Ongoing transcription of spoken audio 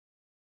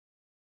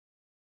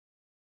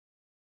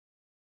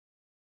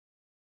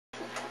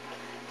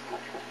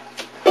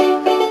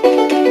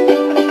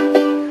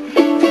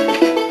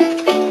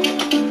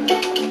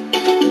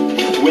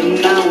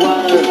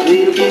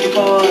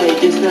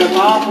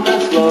up off of the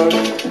floor.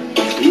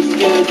 Used to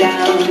go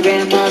down to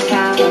Grandma's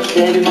house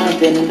every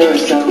month end or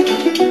so. We'd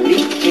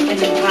eat chicken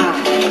and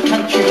pie,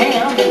 country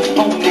ham, and some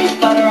homemade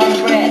butter on the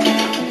bread.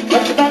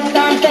 But the best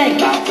darn thing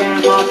about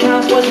Grandma's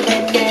house was a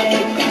big, big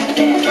bed.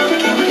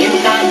 It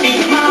was 9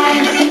 feet high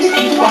and 6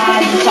 feet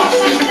wide and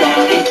sauces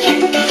down in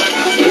cheap.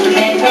 It was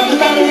made from the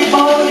feathers,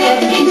 boiled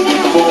and yeast,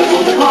 and the whole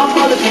was a cloth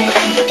for the pig.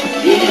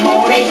 It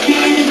hold 8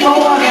 kids and 4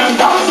 round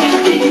dogs and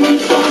a big one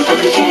stolen from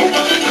the shed.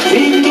 We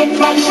didn't get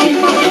much sleep,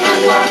 but we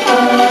had a lot of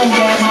fun,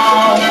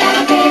 Grandma's had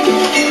a bed.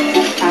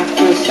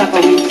 After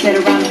supper we'd sit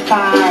around the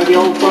fire, the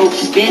old folks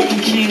spit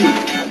and chew.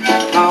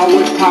 Pa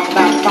would talk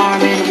about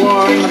farming,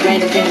 war, and my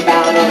granny think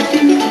about it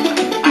too.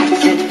 I'd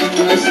sit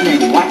and listen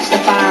and watch the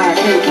fire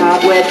till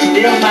cobwebs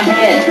fill my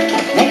head.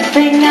 Next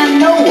thing I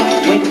know,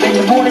 I'd wake up in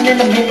the morning in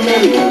the middle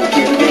of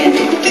the bed.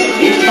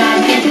 It was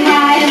 9 feet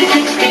high and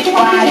 6 feet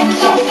wide and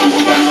soft and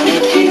brown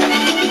and cheap.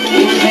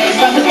 It was made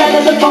from the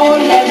feathers of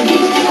 4-11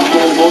 yeast, and the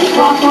whole old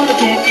cloth for the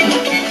pig.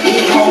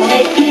 It hold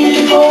 8 kids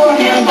and 4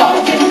 hound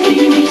dogs and a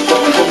big we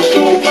stole from the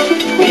shed.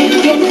 We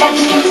didn't get much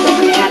sleep, but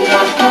we had a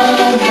lot of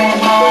fun,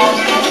 Grandma's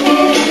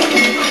bed.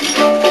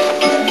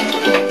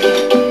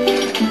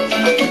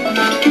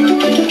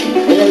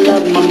 Well, I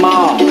love my ma,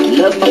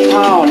 love my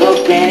pa, love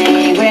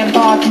Granny and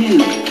Grandpa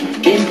too.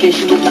 Been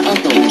fishing with my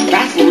uncle,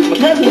 wrestling with my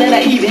cousin, and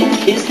I even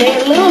kissed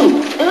Aunt Lou.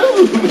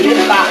 Ooh,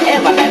 if I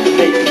ever had to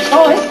make a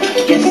choice,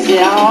 guess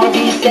it ought to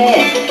be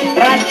said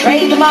that I'd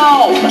trade them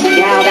all, plus the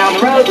gal down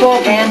the road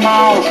for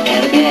Grandma's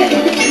and a bed.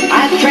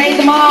 I'd trade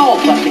them all,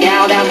 plus the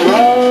gal down the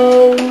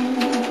road.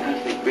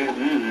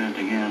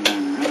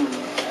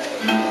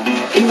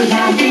 It was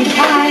 9 feet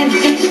high and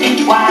 6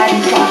 feet wide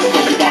and soft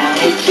and down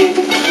a chick.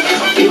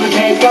 It was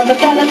made from the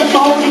feathers of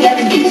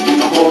 4-11 yeast,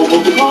 and the whole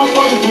was the cloth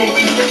for the pig.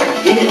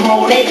 It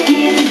hold 8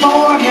 kids and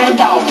 4 hound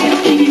dogs and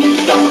a piggy we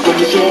stole from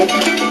the shed.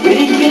 We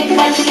didn't get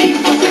much sleep,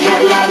 but we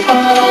had a lot of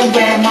fun on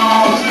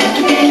Grandma's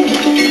bed.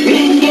 We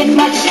didn't get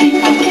much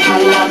sleep, but we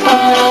had a lot of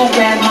fun on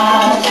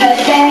Grandma's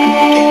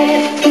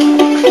bed.